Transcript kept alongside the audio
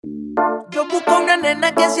Yo busco una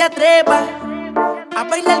nena que se atreva a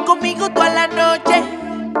bailar conmigo toda la noche.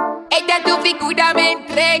 Ella tu figura me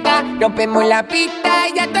entrega. Rompemos la pista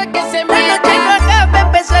y hasta que se La meta. noche no acaba,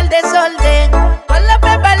 empezó el desorden. Con las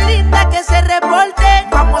bebas lindas que se revolten.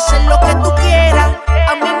 Vamos a hacer lo que tú quieras,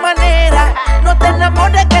 a mi manera. No te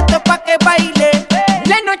enamores que esto es pa' que baile.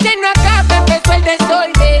 La noche no acaba, empezó el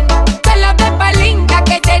desorden. Con las bebas lindas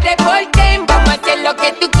que se revolten. Vamos a hacer lo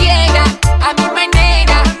que tú quieras, a mi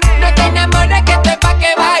manera. No te enamores que esto es pa'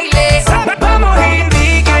 que baile. Vamos a ir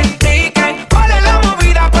weekend. ¿Cuál es la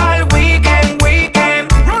movida para el weekend?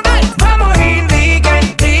 Vamos a ir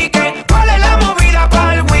weekend. ¿Cuál es la movida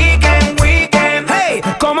para el weekend? Hey,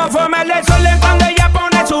 ¿cómo fue el sol cuando ella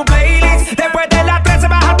pone su playlist? Después de las 13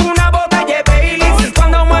 baja tú una botella de Baileys.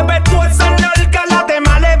 Cuando mueves tú esa nalga, la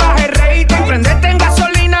tema le baja el rating. Prendete en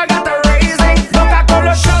gasolina, gata racing. Loca con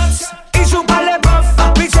los shots y su par de buff.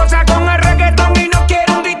 Viciosa con el reggaetón y no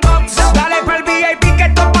quiere un detox. Dale pa'l VIP que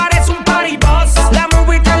esto parece un party boss. La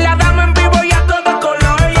movie te la damos en vivo y a todo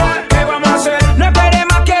color. Yeah. ¿Qué vamos a hacer? No esperes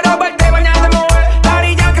más, quiero verte bañarte, mover.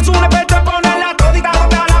 Tarilla que es un experto en ponerla todita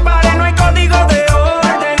contra la pared. No hay código de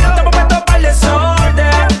orden. Te puesto para el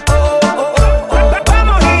desorden.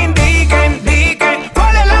 Vamos weekend.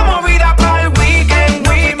 ¿Cuál es la movida para el weekend?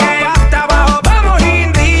 Hasta abajo. Vamos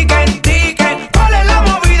weekend. ¿Cuál es la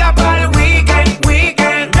movida para el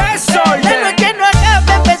weekend? La Desorden. noche no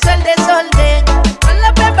acaba, empezó el desorden. Con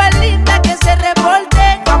las bebas lindas que se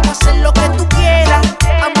revolten. Vamos a hacer lo que tú quieras,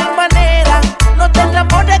 a mi manera. No te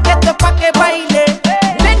enamores que esto es pa' que baile.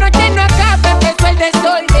 La noche no acaba, empezó el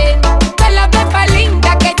desorden. Con las bebas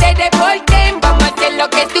lindas que te revolten. Vamos a hacer lo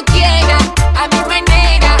que tú quieras, a mi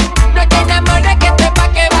manera. No te enamores que esto es pa'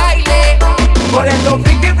 que baile. Por eso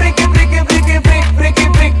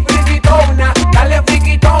frikitona, dale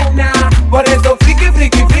frikitona. Por eso frikitona,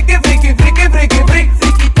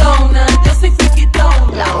 yo soy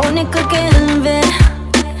frikitona. La única que él ve,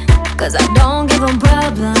 'cause I don't give him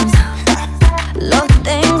problems. Lo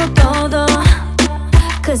tengo todo,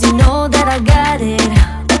 'cause you know that I got it.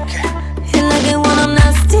 You like it when I'm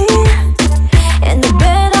nasty, in the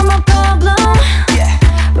bed I'm a problem.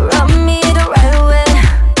 Rub me the right way,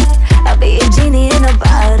 I'll be a genie in a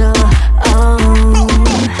bottle. Oh,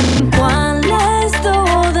 ¿cuál es tu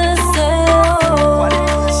deseo?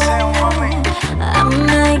 I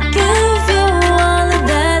might give you all of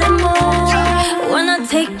that and more. When I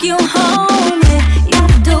take you home, yeah, you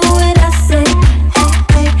do what I say. Hey,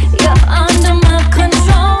 hey, you're under my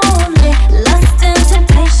control, yeah. Lust and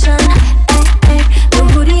temptation, hey, hey,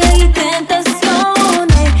 lujuria y tentación,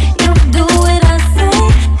 hey. You do what I say.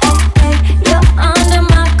 Hey, hey, you're under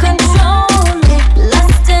my control, yeah.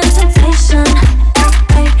 Lust and temptation, hey,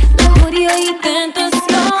 hey, lujuria y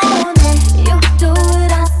tentación, hey. You do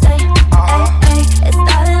what I say. Hey, hey, it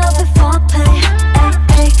started off before play. Hey,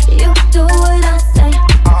 hey, you do what I say.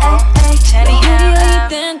 Hey, hey, lujuria y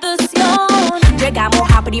tentación. Llegamos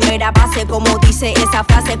a primera base, como dice esa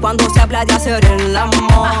frase cuando se habla de hacer el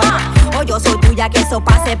amor. O yo soy tuya, que eso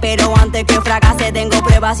pase, pero antes que fracase tengo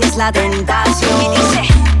pruebas y es la tentación. Y dice,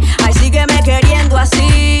 ay, sígueme queriendo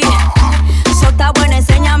así. Eso está bueno,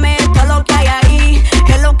 enséñame todo lo que hay ahí.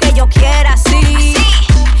 Es lo que yo quiera, sí.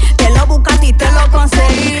 Te lo buscaste y te lo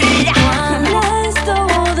conseguí. ¿Cuál es tu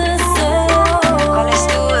deseo? ¿Cuál es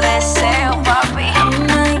tu deseo, papi? I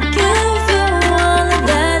might give you all of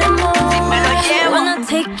that and more. Me lo llevo. When I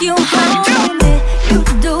take you home, yeah, you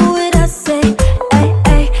do what I say. Ay,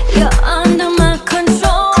 ay, you're under my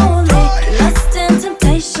control, yeah. Lust and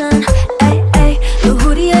temptation, ay, ay,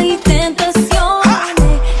 lujuria y tentación,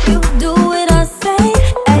 yeah. You do what I say.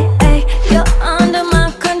 Ay, ay, you're under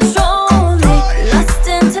my control, yeah. Lust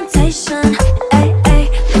and temptation, ay, ay,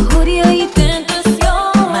 lujuria y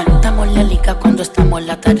tentación. Matamos la liga cuando estamos en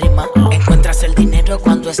la tarima. Encuentras el dinero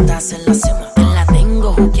cuando estás en la cima. Te la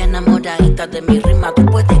tengo, juquia enamoradita de mi rima. Tú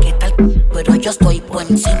puedes que tal, pero yo estoy por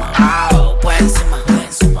encima. Por encima, por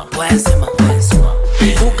encima, por encima, por encima.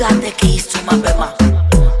 Jugate que hizo más bema.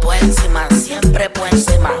 Por encima, siempre por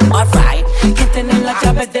encima. Alright, que tener las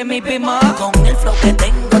llaves de mi pima. Con el flow que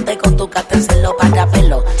tengo, tengo tu cátenselo para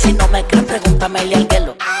pelo. Si no me crees, pregúntamele al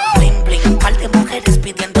hielo. Bling bling, par de mujeres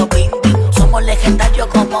pidiendo bling bling. Somos legendarios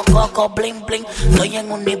como Coco bling bling. Estoy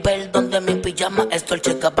en un nivel donde mi pijama es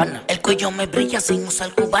Dolce Gabbana. El cuello me brilla sin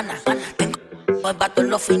usar cubana. Tengo nueva todos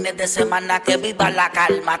los fines de semana. Que viva la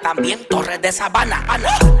calma, también Torres de Sabana.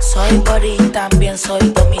 Soy Bori, también soy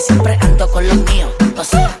Tommy. Siempre ando con los míos, o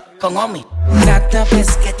sea, con Omi. Cada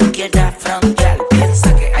vez que tú quieras frontear,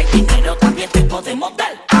 piensa que hay dinero, también te podemos dar.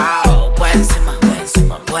 Por encima, por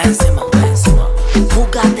encima, por encima, por encima.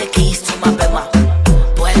 Jugate que hizo más bema.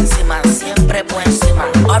 Por encima, siempre por encima.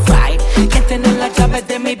 Alright, ¿quién tiene las llaves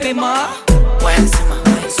de mi prima? Buenísima,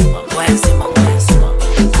 buenísima, buenísima, buenísima.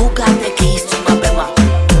 Who got the keys to my bema?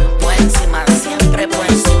 Buenísima, siempre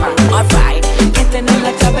buenísima. Alright, ¿quién tiene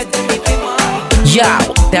las llaves de mi prima?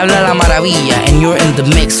 Yo, te habla la maravilla and you're in the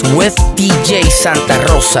mix with DJ Santa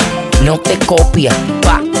Rosa. No te copia,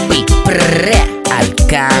 papi,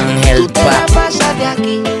 Arcángel, Tú te la pasas de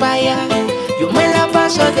aquí para allá, yo me la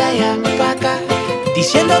paso de allá para acá,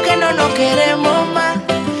 diciendo que no nos queremos más,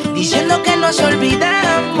 diciendo que nos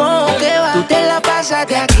olvidamos, que va. Tú te la pasas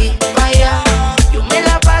de aquí para allá, yo me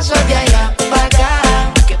la paso de allá para acá,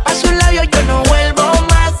 que paso un labio yo no vuelvo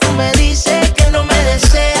más, tú me dices que no me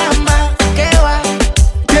deseas más, que va.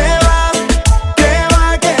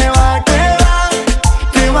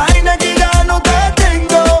 Qué vaina que ya no te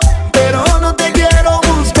tengo, pero no te quiero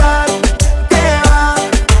buscar. Qué va,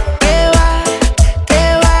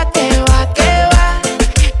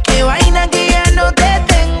 qué vaina que ya no te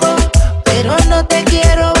tengo, pero no te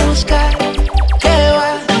quiero buscar. Qué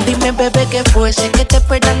va. Dime, bebé, qué fue, sé que estoy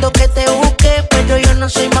esperando que te busque, pero yo no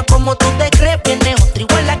soy más como tú te crees. Viene otra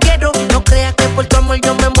igual la quiero, no creas que por tu amor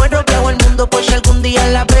yo me muero. Viajo el mundo por si algún día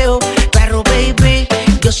la veo. Claro, baby,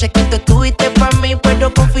 yo sé que tú estuviste para mí,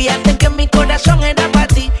 pero confiaste que mi corazón era para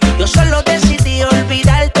ti. Yo solo decidí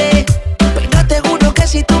olvidarte, pero te juro que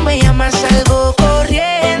si tú me llamas salgo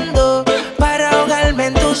corriendo para ahogarme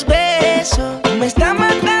en tus besos. Me está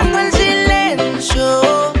matando el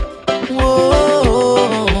silencio.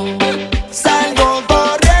 salgo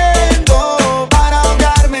corriendo para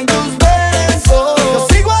ahogarme en tus besos. Yo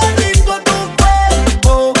sigo adicto a tu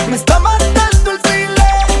cuerpo, me está matando el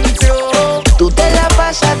silencio. Tú te la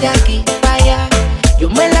pasas de aquí para allá, yo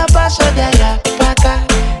me la paso de allá para acá,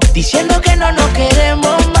 diciendo que no nos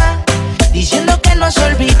queremos más, diciendo que nos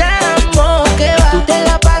olvidamos, que va. Tú te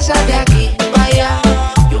la pasas de aquí para allá,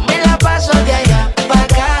 yo me la paso de allá para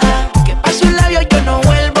acá, que paso un labio yo no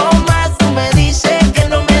vuelvo más, tú me dices que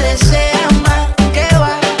no me deseas más, que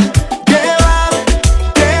va.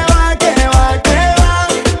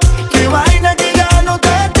 Qué vaina que ya no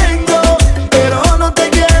te tengo, pero no te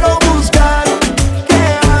quiero buscar. Qué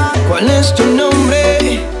va. ¿Cuál es tu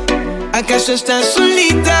nombre? ¿Acaso estás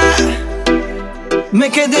solita? Me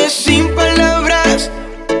quedé sin palabras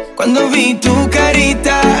cuando vi tu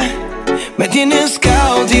carita. Me tienes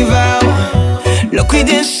cautivado, loco y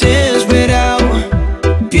desesperado.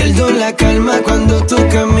 Pierdo la calma cuando tú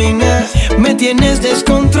caminas, me tienes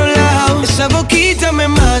descontrolado. Esa boquita me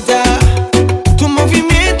mata, tu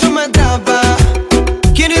movimiento me atrapa.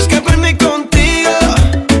 Quiero escaparme contigo,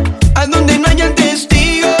 a donde no haya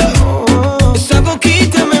testigos. Esa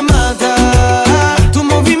boquita me mata, tu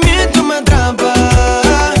movimiento me atrapa.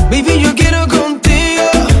 Baby, yo quiero contigo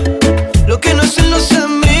lo que no hacen los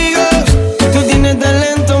amigos. Tú tienes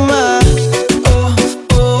talento más. Oh,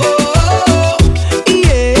 oh, oh,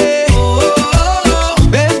 yeah. Oh,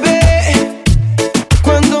 bebé,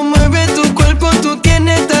 cuando mueves tu cuerpo tú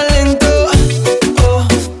tienes talento. Oh,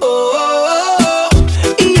 oh, oh,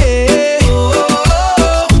 yeah.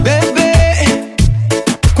 Oh, bebé,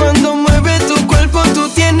 cuando mueves tu cuerpo tú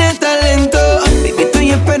tienes talento. Baby,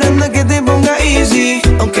 estoy esperando a que te ponga easy,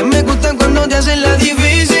 aunque me gusta cuando te hacen la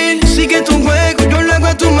difícil. Sigue tu juego, yo lo hago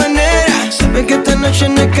a tu manera. Sabes que esta noche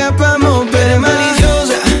no escapamos, pero es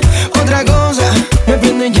maliciosa. Otra cosa, me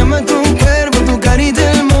prende en llama tu cuerpo, tu carita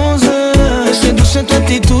hermosa. Me seduce tu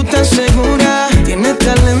actitud tan segura. Tienes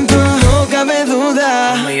talento, no cabe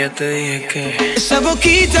duda. Mami, ya te dije que esa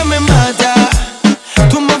boquita me mata,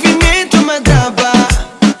 tu movimiento me atrapa.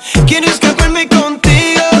 Quiero escaparme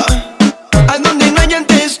contigo, a donde no hayan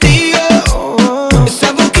testigos.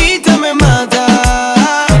 Esa boquita me mata,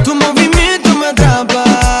 tu movimiento me atrapa.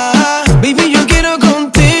 Baby, yo quiero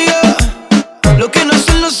contigo lo que no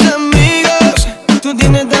hacen los amigos. Tú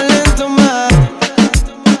tienes talento más.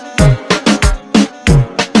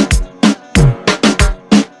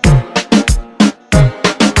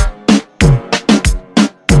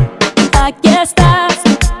 Aquí estás,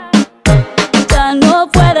 ya no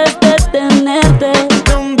puedes detenerte.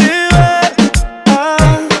 ¿Dónde vas?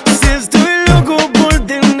 Ah, si estoy loco por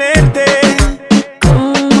tenerte.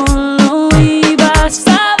 ¿Cómo lo ibas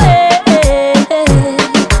a ver?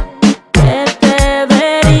 Que te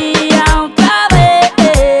vería otra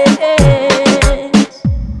vez.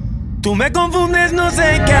 Tú me confundes, no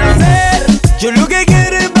sé qué hacer. Yo lo que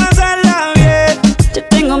quiero es pasarla bien. Yo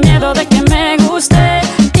tengo miedo de que me guste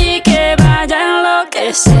y que vaya a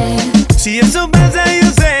enloquecer. Si eso pasa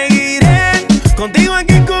yo seguiré contigo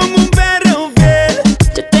aquí como un perro fiel.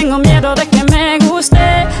 Yo tengo miedo de que me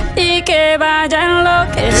guste y que vaya a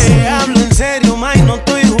enloquecer. Te hablo en serio, May, no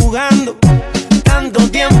estoy jugando. Tanto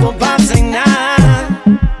tiempo pasa en nada.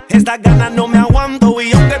 tantas ganas no me aguanto.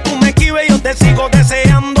 Y aunque tú me esquives yo te sigo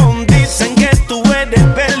deseando. Dicen que tú eres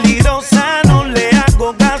peligrosa, no le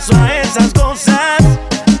hago caso a esas cosas.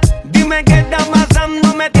 Dime qué está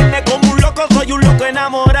pasando, me tiene como un loco, soy un loco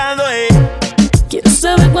enamorado. Quiero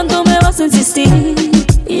saber cuánto me vas a insistir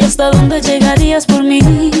y hasta dónde llegarías por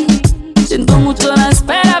mí. Siento mucho la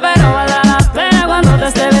espera, pero vale la pena cuando te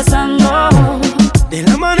esté besando. De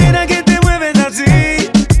la manera que te mueves así,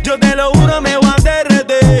 yo te lo juro me voy a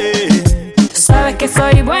derretir. Tú sabes que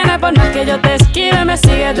soy buena, por más que yo te esquive me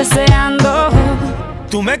sigues deseando.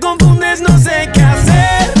 Tú me confundes, no sé qué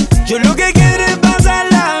hacer. Yo lo que quiero es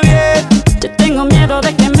pasarla bien. Yo tengo miedo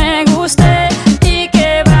de que me guste y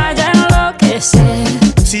que vaya a enloquecer.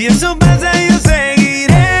 Si eso pasa yo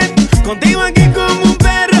seguiré contigo aquí como un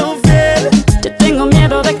perro fiel. Yo tengo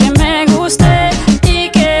miedo de que me guste y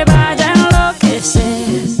que vaya a enloquecer.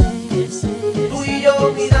 Tú y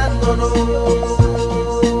yo mirándonos,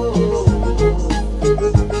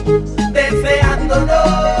 deseándonos,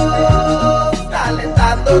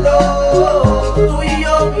 calentándonos. Tú y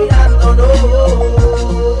yo mirándonos,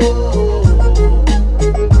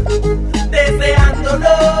 deseándonos,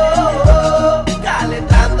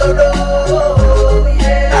 calentándonos.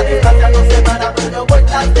 Yeah. La distancia nos separa, pero yo voy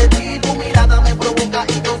tras de ti. Tu mirada me provoca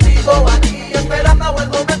y yo sigo aquí, esperando el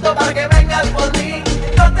momento para que vengas por mí.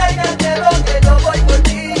 No tengas miedo que yo voy por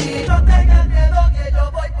ti. No tengas miedo que yo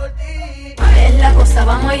voy por ti. Es la cosa,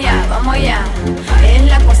 vamos ya, vamos ya. Es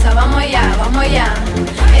la cosa, vamos ya, vamos ya.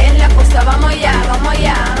 Es la cosa, vamos ya, vamos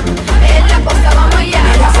ya. Es la cosa, vamos ya,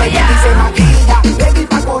 vamos ya. Se maquilla, baby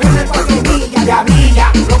pa' correr pa' semilla de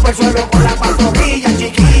avilla. Rompe el suelo con la pantorrilla,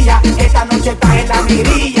 chiquilla. Esta noche estás en la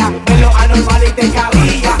mirilla. En lo anormal y te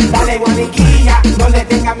cabilla. Dale guaniquilla, no le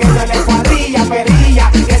tengas miedo a la escuadrilla. Perilla,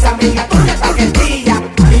 que esa amiga tuya está quietilla.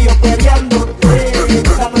 Y yo peleándote,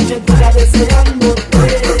 esta noche entera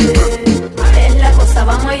deseándote. Es la cosa,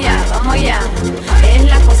 vamos ya, vamos ya. Es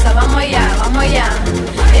la cosa, vamos ya, vamos ya.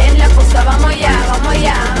 Es la cosa, vamos ya, vamos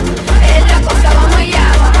ya. Es la cosa, vamos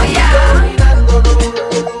ya, vamos ya.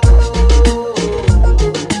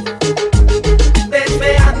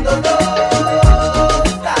 Despeándonos,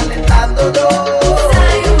 calentándonos.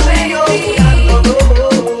 Soy un baby.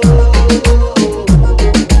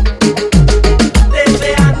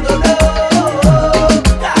 Despeándonos,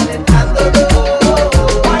 calentándonos.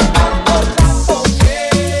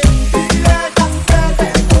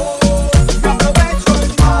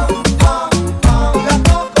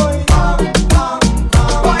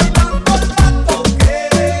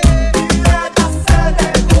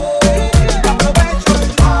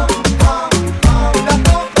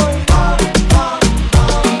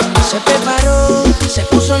 Se preparó, se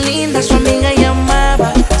puso linda, su amiga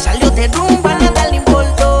llamaba. Salió de rumba, nada le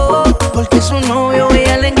importó, porque su novio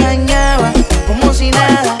ella le engañaba, como si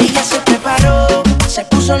nada. Ella se preparó, se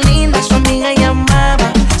puso linda, su amiga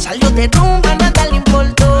llamaba. Salió de rumba, nada le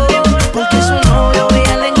importó, porque su novio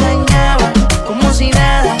ella le engañaba, como si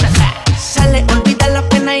nada. Sale, olvida la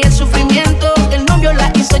pena y el sufrimiento. El novio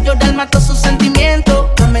la hizo llorar, mató sus sentimientos.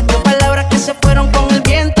 Prometió palabras que se fueron con el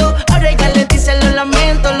viento. Ahora ella le dice lo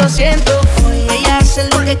lamento, lo siento. Hoy ella hace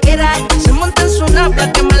lo que quiera, se monta en su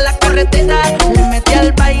nave, quema la carretera. Le mete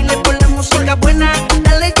al baile por la música buena.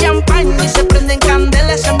 Dale champaña y se prenden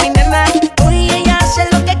candelas, esa es mi nena. Hoy ella hace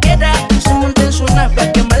lo que quiera, se monta en su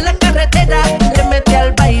nave, quema la carretera. Le mete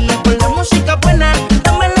al baile por la música buena.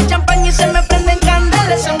 Dame la champaña y se me prenden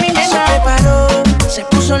candelas, esa es mi nena. Se preparó, se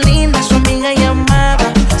puso linda, su amiga llamaba.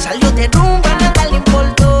 Salió de rumba, nada le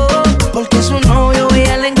importó, porque su novio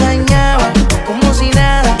ella le engañaba, como si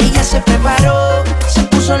nada. Ella se preparó, se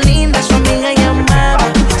puso linda, su amiga llamaba.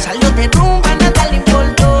 Salió de rumba, nada le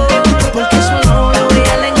importó, porque su novio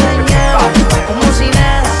ella le engañaba, como si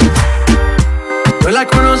nada. Yo la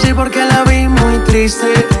conocí porque la vi muy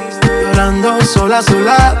triste, llorando sola a su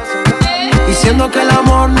lado, diciendo que el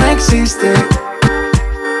amor no existe.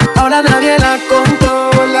 Ahora nadie la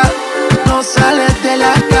controla, no sale de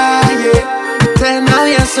la calle, de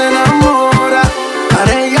nadie se enamora.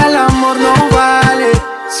 Para ella el amor no vale.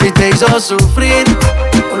 Si te hizo sufrir,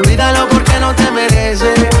 olvídalo porque no te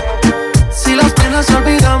merece. Si las penas se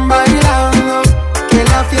olvidan bailando, que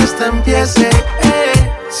la fiesta empiece.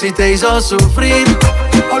 Si te hizo sufrir,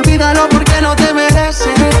 olvídalo porque no te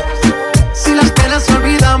merece. Si las penas se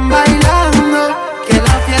olvidan bailando, que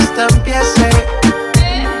la fiesta empiece.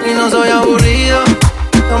 Y no soy aburrido,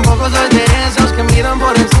 tampoco soy de esos que miran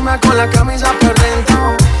por encima con la camisa por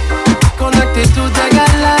dentro, con actitud de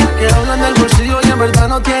galán, que hablan del bolsillo y en verdad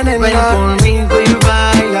no tienen nada. Ven conmigo y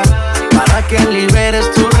baila, para que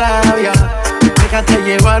liberes tu rabia. Déjate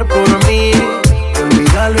llevar por mí,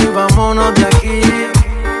 olvídalo y vámonos de aquí.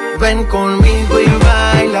 ven conmigo y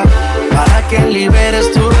baila, para que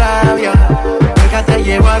liberes tu rabia. Déjate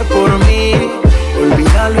llevar por mí,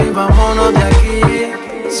 olvídalo y vámonos de aquí.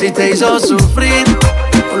 Si te hizo sufrir,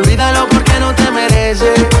 olvídalo porque no te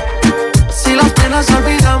merece. Si las penas se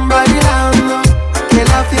olvidan bailando, que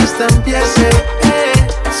la fiesta empiece.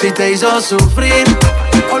 Si te hizo sufrir,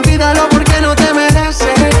 olvídalo porque no te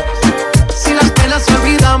merece. Si las penas se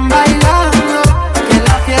olvidan bailando, que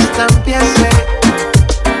la fiesta empiece.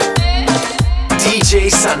 DJ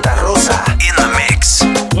Santa Rosa in the mix.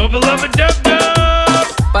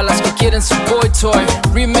 Para las que quieren su Boy Toy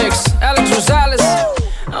remix, Alex Rosales.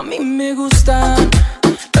 A mí me gustan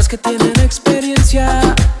las que tienen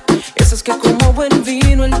experiencia, esas que como buen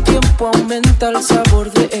vino el tiempo aumenta el sabor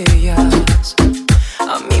de ellas.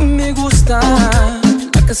 A mí me gusta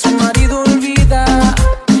la que su marido olvida,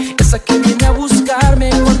 esa que viene a buscarme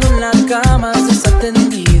cuando en la cama es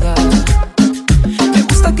desatendida. Me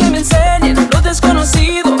gusta que me enseñen lo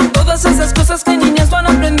desconocido, todas esas cosas que niñas no han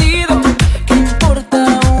aprendido. ¿Qué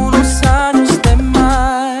importa unos años de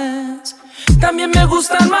más? También me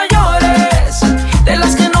gustan mayores, de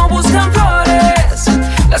las que no buscan flores,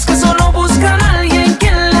 las que solo buscan a alguien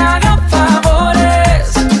que le haga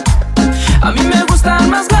favores. A mí me gustan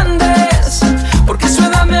más grandes, porque su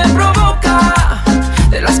edad me provoca,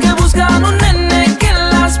 de las que buscan un nene que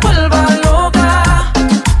las vuelva loca,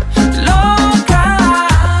 loca,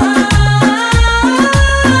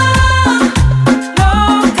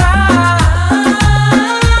 loca.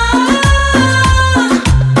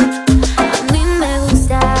 A mí me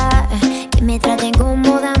gusta que me traten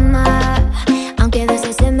como dama, aunque a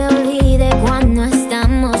veces se me olvide cuando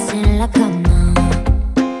estamos en la cama.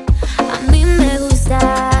 A mí me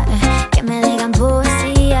gusta que me digan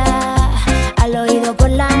poesía al oído por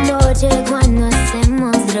la noche cuando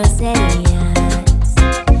hacemos groserías.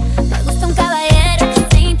 Me gusta un caballero que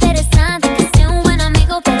sea interesante, que sea un buen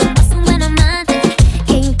amigo pero no es un buen amante.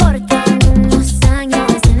 ¿Qué importan unos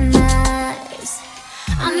años de más?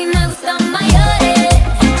 A mí me gustan mayores,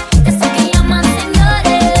 de esos que llaman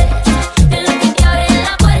señores, de los que te abren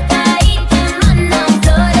la puerta y te mandan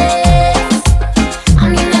flores. A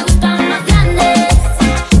mí me gustan más grandes,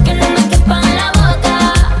 que no me quepan en la boca,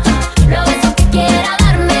 los besos que quiera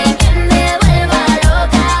darme, que me vuelva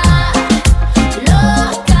loca,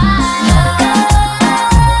 loca,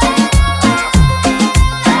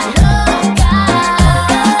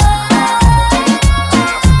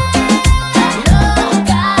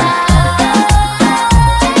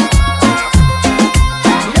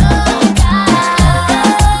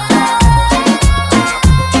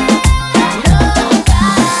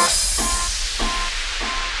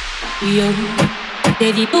 Yo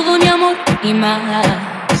te di todo mi amor y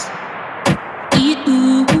más, y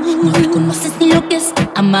tú no reconoces ni lo que es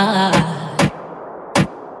amar.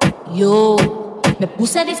 Yo me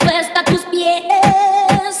puse dispuesta a tus pies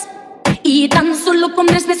y tan solo con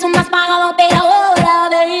 3 besos más pagado de ahora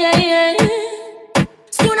de.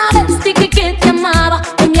 Si una vez dije que te amaba,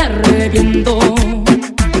 hoy me arrepiento.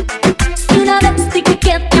 Si una vez dije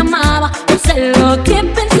que te amaba, no sé lo que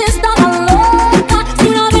pensé, estaba loca. Si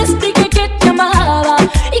una vez dije que te amaba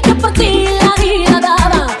y que por ti la vida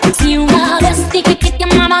daba. Si una vez dije que te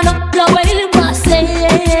amaba, no lo vuelvo a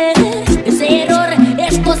hacer. Ese error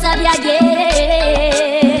es cosa de ayer.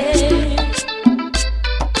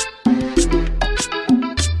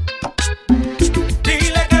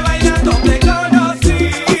 Dile que bailando te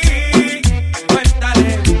conocí.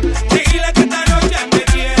 Cuéntale, dile que esta noche me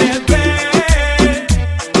quieres ver.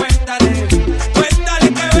 Cuéntale, cuéntale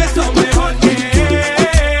que beso mejor que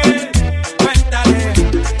él. Cuéntale,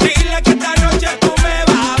 dile que esta noche tú me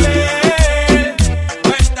vas a ver.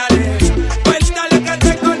 Cuéntale, cuéntale que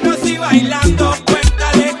te conocí bailando.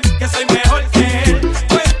 Cuéntale que soy mejor que él.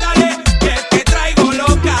 Cuéntale que te traigo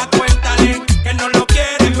loca. Cuéntale que no lo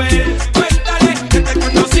quieres ver. Cuéntale que te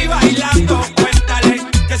conocí bailando. Cuéntale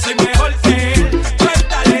que soy mejor que él.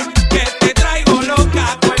 Cuéntale que te traigo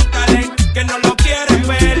loca. Cuéntale que no lo quieres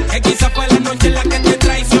ver. Que quizá fue la noche en la que te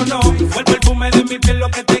traicionó. Fue el perfume de mi piel lo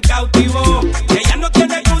que te cautivó. Que ya no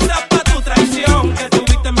tiene excusa para tu traición. Que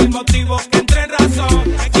tuviste mil motivos que entre en razón.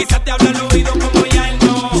 Que quizá te habla al oído como ya él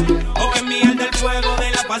no. O que miel del fuego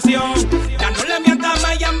de la pasión. Ya no le mientas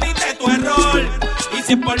más y admite tu error. Y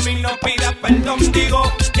si por mí no pidas perdón,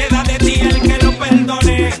 digo, queda de ti el que lo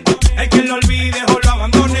perdone. El que lo olvide o lo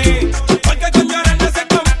abandone. Porque con llorar no se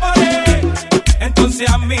compone. Entonces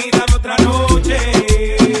a mí dame otra noche.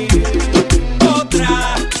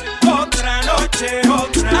 Otra noche,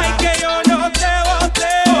 otra. Ay, que yo no te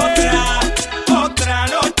bote. Otra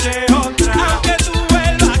noche, otra. Aunque tú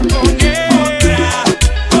vuelvas con él.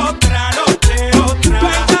 Otra noche, otra.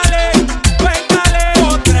 Cuéntale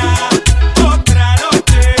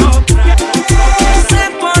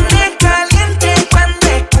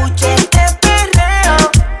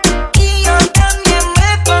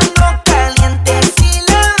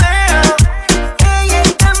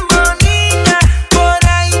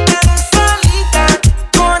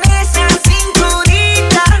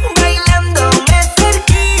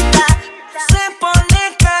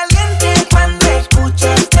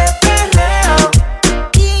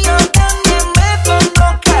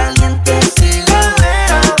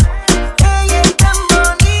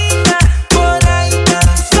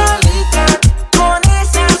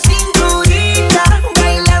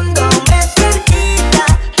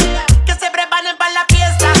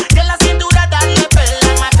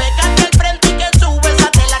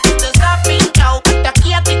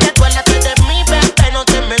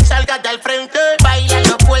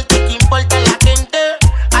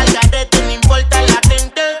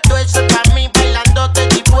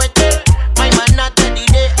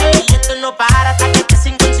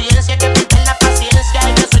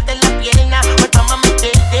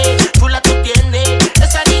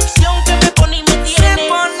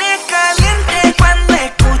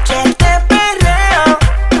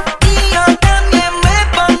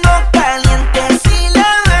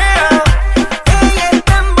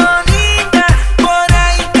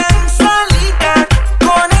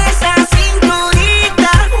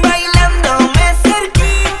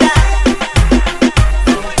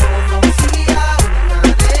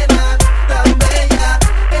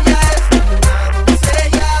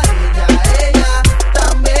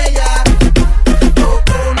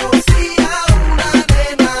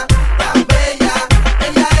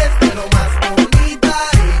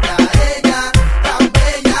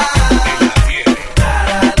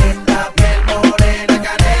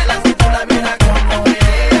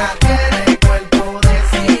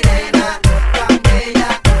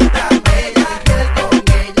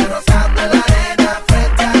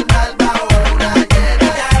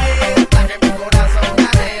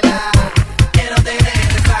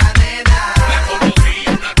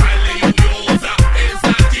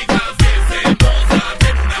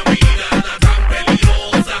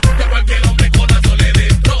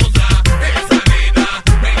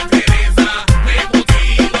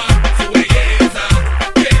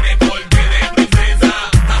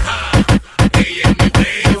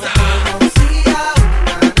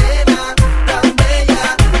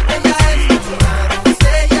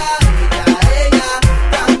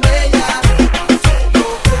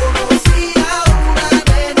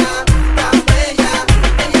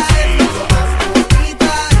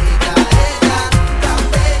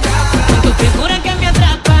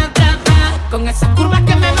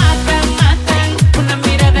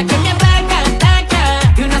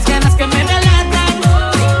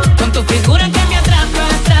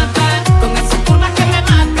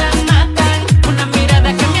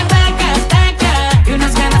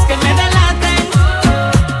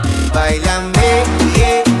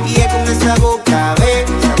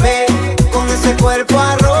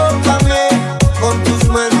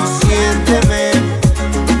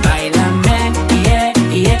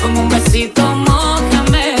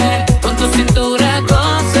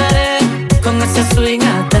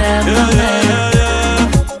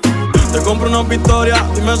menos victoria,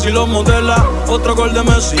 dime si lo modela. Otro gol de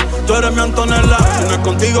Messi, tú eres mi Antonella. Si no es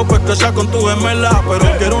contigo, pues que sea con tu gemela.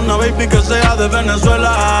 Pero quiero una baby que sea de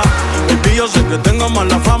Venezuela. Baby, yo sé que tengo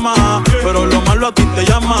mala fama, pero lo malo a ti te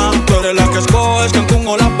llama. Tú eres la que escoges Cancún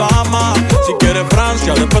o las Bahamas. Si quieres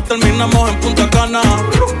Francia, después terminamos en Punta Cana.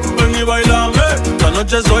 Ven y bailame, esta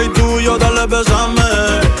noche soy tuyo, dale besame.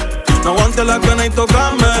 No aguantes la cana y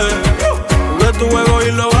tocame. Jugué tu juego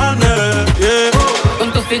y lo gané, yeah.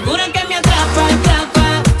 Con tu figura que me atrapa,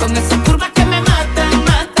 atrapa. Con esas curvas que me matan,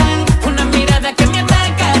 matan. Una mirada que me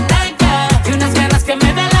ataca, ataca. Y unas ganas que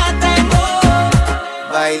me delatan,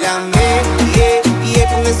 oh. Báilame, yeah, yeah,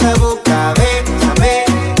 con esa boca, bésame.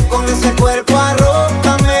 Con ese cuerpo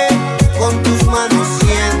arrópame. Con tus manos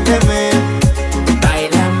siénteme.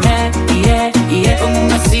 Báilame, yeah, yeah. Con un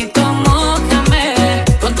besito mójame.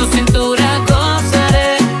 Con tu cintura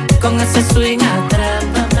gozaré. Con ese swing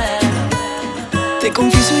atrápame. Te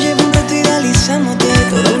confieso, llevo un rato idealizándote.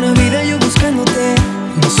 Toda una vida yo buscándote.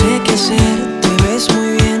 No sé qué hacer, te ves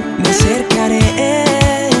muy bien, me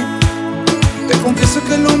acercaré. Te confieso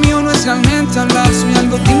que lo mío no es realmente hablar. Soy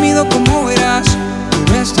algo tímido como verás.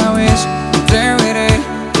 Pero esta vez me atreveré,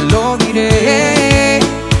 te lo diré.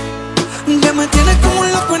 Ya me tienes como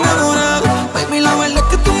un loco enamorado. Baby, la verdad es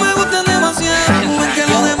que tú me gustas demasiado. Es que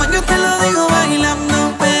lo demás yo te lo digo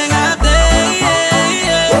bailando, pégate,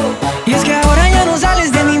 Y es que ahora ya no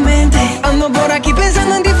sales de mi mente. Ando por aquí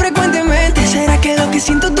pensando en ti frecuentemente. ¿Será que lo que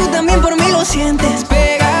siento tú también por mí lo sientes?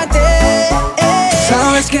 Pégate.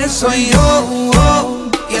 Sabes que soy yo,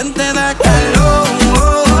 quien te da calor.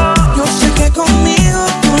 Yo sé que conmigo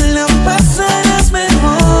tú la pasarás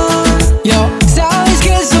mejor. Yo, sabes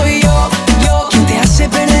que soy yo quien te hace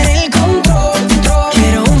perder el control.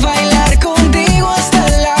 Quiero bailar contigo hasta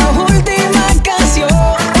la última canción.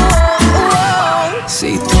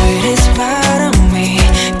 Si tú eres para mí,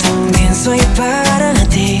 también soy para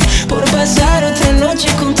ti. Por pasar otra noche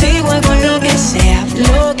contigo hago lo que sea,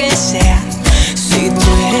 lo que sea. Si tú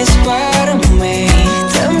eres para mí,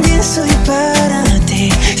 también soy para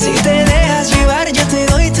ti. Si te dejas llevar, yo te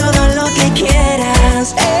doy todo lo que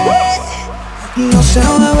quieras. No sé,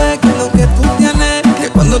 bebé, que lo que tú tienes, que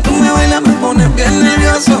cuando tú me bailas me pones bien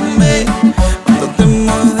nervioso, me. Cuando te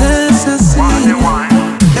mueves así,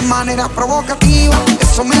 de manera provocativa,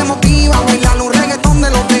 eso me motiva. Bailar un reggaetón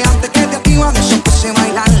de los de antes que te activan. Eso que se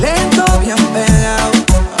baila lento, bien pegado,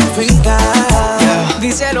 afincado.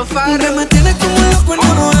 Díselo, Farro. Que me tienes como un loco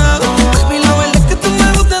enamorado. Baby, la verdad es que tú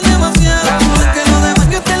me gustas demasiado. Es que lo demás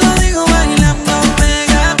yo te lo digo bailando,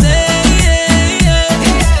 pégate.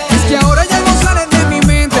 Es que ahora ya no sales de mi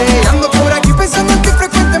mente. Ando por aquí pensando en ti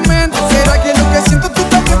frecuentemente. ¿Será que lo que siento tú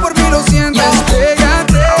también por mí lo sientes?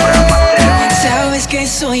 Pégate. Sabes que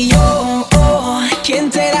soy yo quien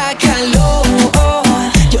te da calor.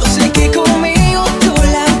 Yo sé que conmigo tú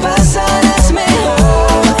la pasarás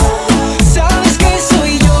mejor. Sabes que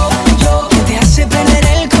soy yo quien te hace perder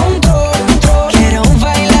el control. Quiero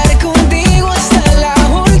bailar contigo hasta la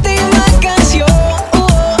última canción.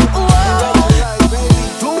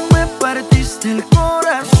 Tú me partiste el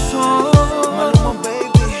corazón,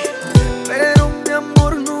 pero mi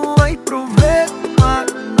amor no hay problema,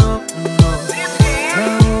 no, no.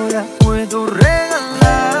 Ahora puedo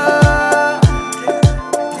regalar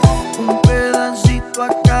un pedacito a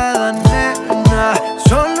cada nena,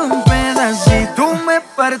 solo un pedacito. Tú me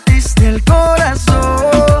partiste el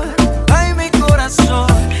corazón, ay mi corazón,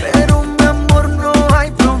 pero mi amor no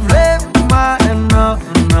hay problema, no,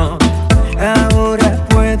 no. Ahora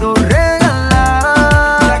puedo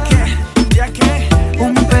regalar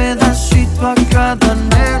un pedacito a cada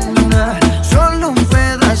nena, solo un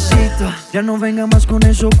pedacito. Ya no venga más con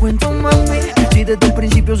eso, cuento, mami. Si desde el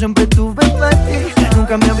principio siempre tuve para ti,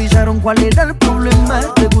 nunca me avisaron cuál era el problema.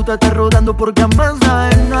 Te gusta estar rodando por camas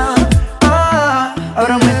ajenas.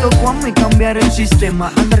 Ahora me tocó a mí cambiar el sistema,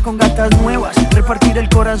 andar con gatas nuevas, repartir el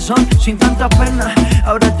corazón sin tanta pena.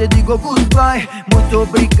 Ahora te digo goodbye, muy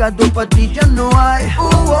obrigado, pa' ti ya no hay.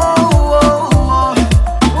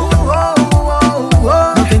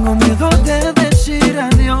 No tengo miedo de decir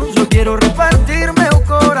adiós, yo quiero repartirme el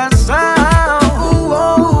corazón.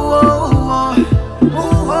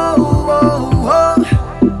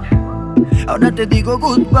 Ahora te digo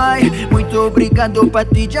goodbye, muito obrigado, pra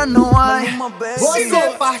ti já não há.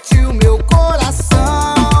 Você partiu meu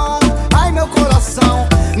coração, ai meu coração.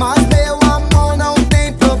 Mas meu amor não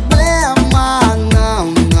tem problema,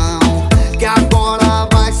 não, não. Que agora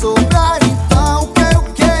vai sobrar, então quero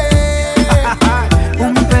o quê?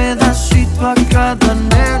 Pedacito a cada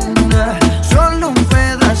nena, solo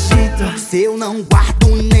pedacito. Se eu não guardo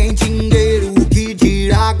nem dinheiro, que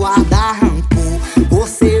dirá guardar rancor?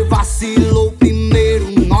 Você vacilou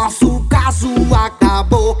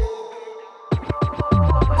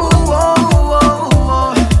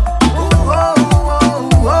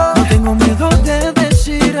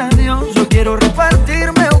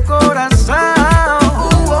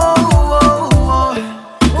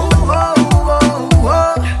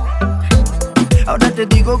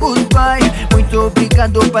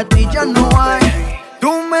llegado pa' ti ya no hay.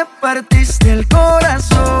 Tú me partiste el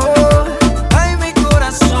corazón, ay mi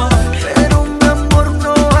corazón, pero mi amor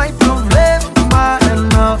no hay problema,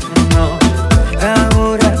 no, no.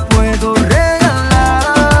 Ahora puedo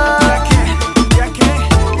regalar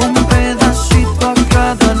un pedacito a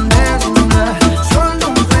cada nena, solo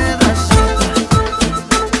un pedacito.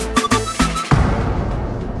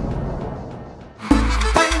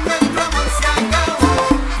 Ay, nuestro amor se acabó,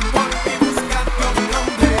 por ti buscando otro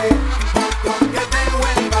hombre, otro que te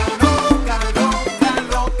vuelva loca, loca,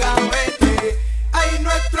 loca, vete. Ay,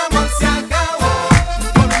 nuestro amor se acabó,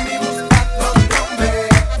 por ti buscando otro hombre,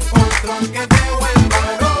 otro que te vuelva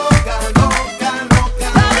loca, loca, loca,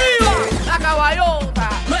 vete. La caballota,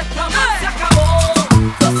 nuestro amor se acabó,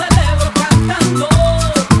 lo celebro cantando,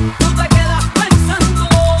 tú te quedas pensando,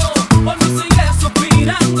 por mí sigues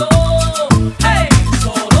suspirando, hey,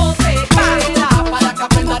 solo te queda para que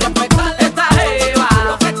aprenda a respetar esta jeva,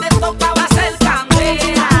 lo que te tocaba hacer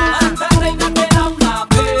candela, a esta reina te da una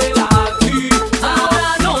vela aquí,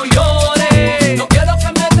 ahora no llores, no quiero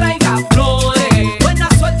que me traigas flores, buena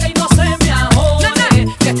suerte y no se me ajore,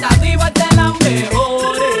 que esta diva es de las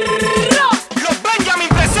mejores. Los Benjamin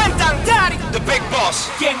presentan Daddy, the Big Boss.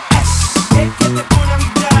 ¿Quién es el que te pone a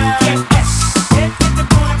vibrar? ¿Quién es el que te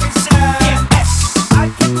pone a pensar? ¿Quién es al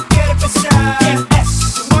que tú quieres besar? ¿Quién es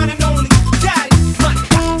the one and only Daddy?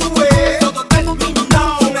 Tú ves, todo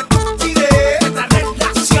terminó, una estupidez. Esta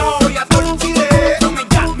relación ya te olvidé. No me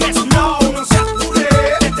llames, no seas culé.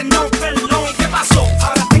 Este no perdón, ¿y qué pasó?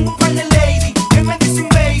 Ahora tengo un par de lady que me dicen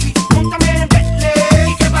baby, móntame en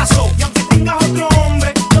Bentley. ¿Y qué pasó? Y aunque tengas otro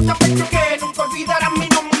hombre, yo te apuesto que nunca olvidarás mi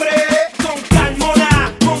nombre. Con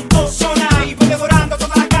calmona, con dosona, y voy devorando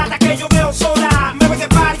todas las gatas que yo veo sola. Me voy de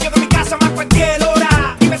par, llego a mi casa más cualquier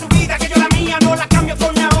hora. Vive tu vida que yo la mía no la cambio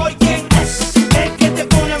por nada hoy. ¿Quién es el que te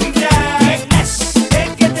pone a vibrar? ¿Quién es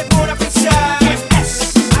el que te pone a pensar? ¿Quién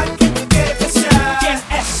es al que tú quieres besar? ¿Quién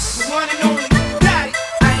es the one and only Daddy?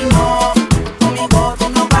 Ay no, conmigo tú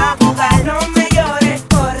no vas a jugar, no me llores,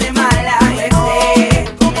 corre mala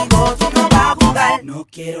vete. Conmigo tú no vas a jugar, no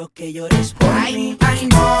quiero que llores por mí. Ay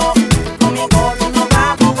no, conmigo tú no vas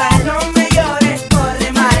a jugar, no me llores,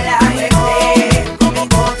 corre mala vete.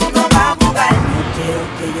 Conmigo tú no vas a jugar, no quiero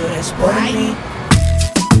que llores por mí.